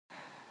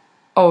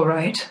All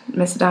right,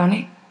 Miss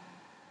Downey.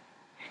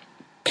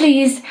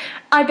 Please,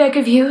 I beg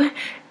of you,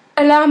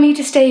 allow me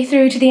to stay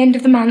through to the end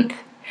of the month.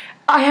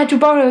 I had to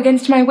borrow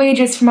against my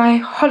wages for my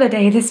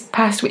holiday this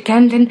past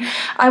weekend, and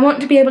I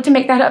want to be able to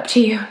make that up to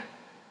you."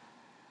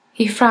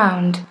 He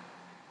frowned.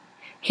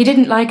 He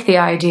didn't like the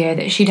idea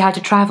that she'd had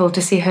to travel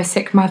to see her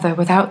sick mother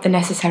without the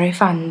necessary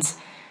funds.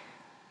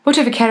 What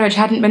if a carriage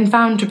hadn't been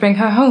found to bring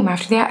her home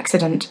after the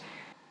accident?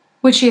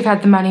 Would she have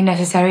had the money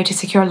necessary to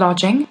secure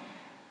lodging?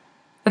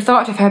 The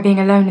thought of her being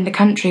alone in the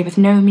country with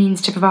no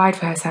means to provide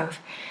for herself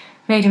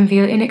made him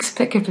feel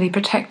inexplicably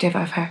protective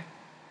of her.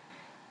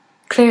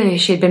 Clearly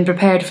she had been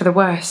prepared for the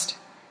worst.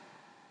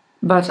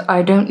 But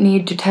I don't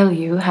need to tell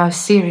you how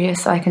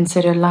serious I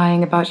consider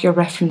lying about your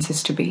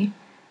references to be.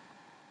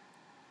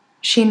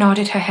 She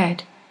nodded her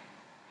head.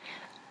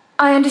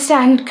 "I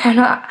understand,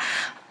 Colonel.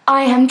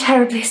 I am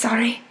terribly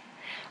sorry.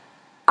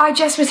 I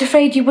just was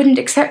afraid you wouldn't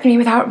accept me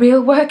without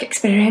real work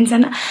experience,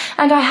 and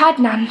I had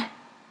none."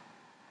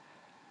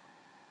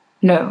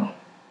 "No,"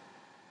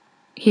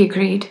 he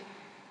agreed.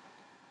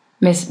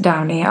 "Miss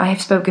Downey, I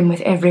have spoken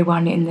with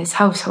everyone in this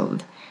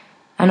household,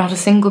 and not a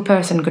single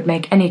person could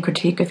make any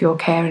critique of your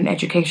care and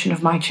education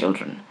of my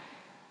children.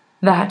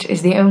 That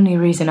is the only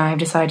reason I have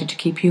decided to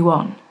keep you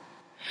on."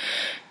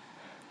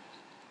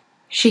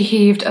 She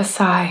heaved a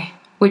sigh,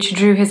 which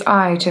drew his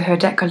eye to her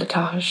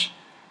décolletage.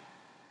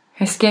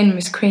 Her skin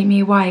was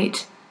creamy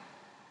white,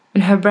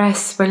 and her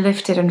breasts were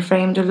lifted and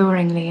framed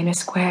alluringly in a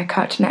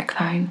square-cut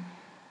neckline.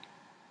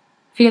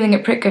 Feeling a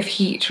prick of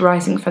heat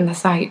rising from the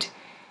sight,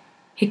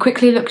 he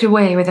quickly looked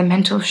away with a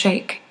mental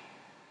shake.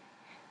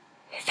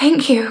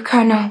 "Thank you,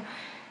 Colonel,"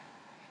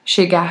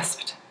 she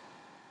gasped.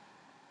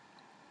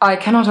 "I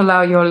cannot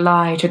allow your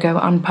lie to go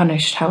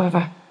unpunished,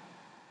 however,"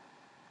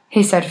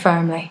 he said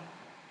firmly.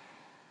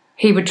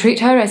 He would treat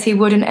her as he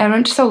would an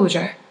errant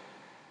soldier.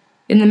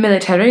 In the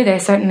military, they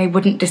certainly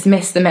wouldn't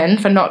dismiss the men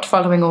for not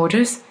following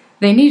orders.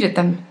 They needed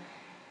them.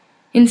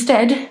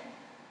 Instead,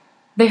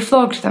 they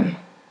flogged them,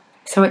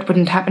 so it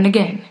wouldn't happen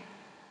again.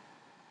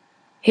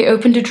 He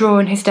opened a drawer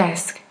in his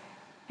desk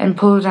and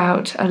pulled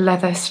out a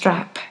leather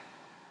strap.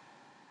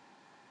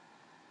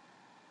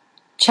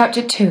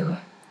 Chapter 2.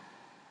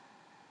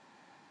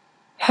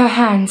 Her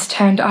hands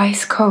turned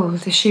ice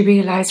cold as she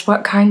realized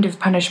what kind of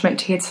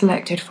punishment he had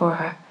selected for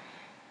her.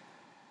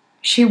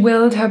 She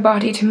willed her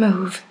body to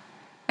move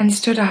and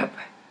stood up.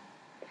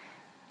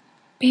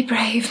 "Be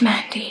brave,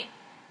 Mandy,"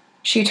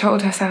 she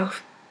told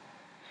herself.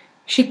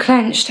 She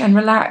clenched and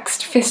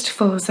relaxed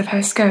fistfuls of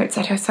her skirts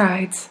at her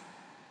sides.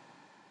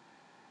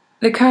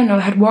 The Colonel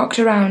had walked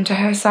around to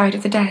her side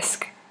of the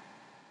desk.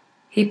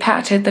 He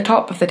patted the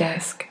top of the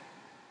desk.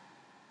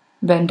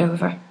 "Bend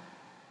over,"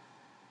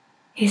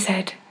 he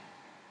said.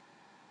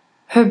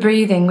 Her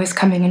breathing was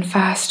coming in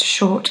fast,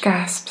 short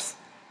gasps.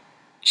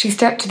 She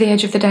stepped to the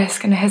edge of the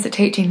desk and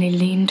hesitatingly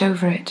leaned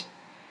over it.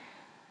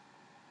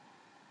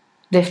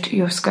 "Lift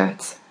your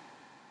skirts,"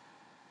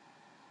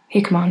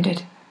 he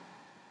commanded.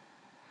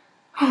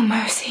 "Oh,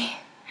 mercy."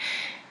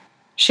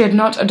 She had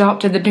not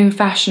adopted the new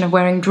fashion of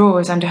wearing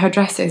drawers under her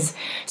dresses,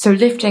 so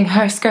lifting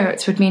her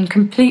skirts would mean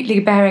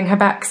completely baring her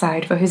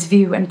backside for his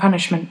view and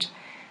punishment.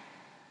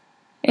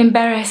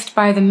 Embarrassed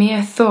by the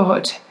mere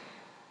thought,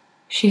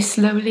 she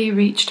slowly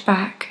reached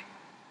back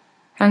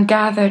and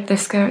gathered the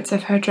skirts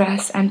of her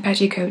dress and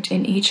petticoat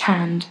in each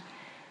hand,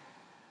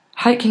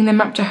 hiking them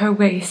up to her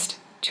waist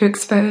to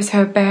expose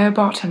her bare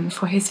bottom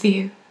for his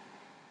view.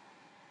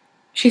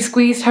 She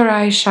squeezed her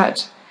eyes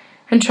shut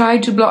and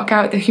tried to block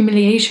out the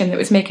humiliation that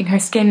was making her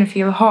skin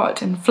feel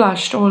hot and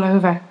flushed all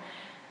over.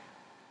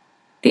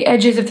 The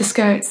edges of the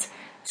skirts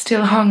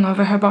still hung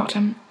over her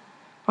bottom,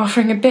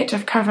 offering a bit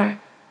of cover,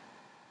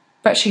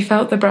 but she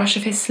felt the brush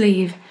of his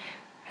sleeve,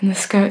 and the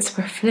skirts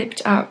were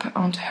flipped up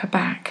onto her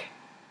back.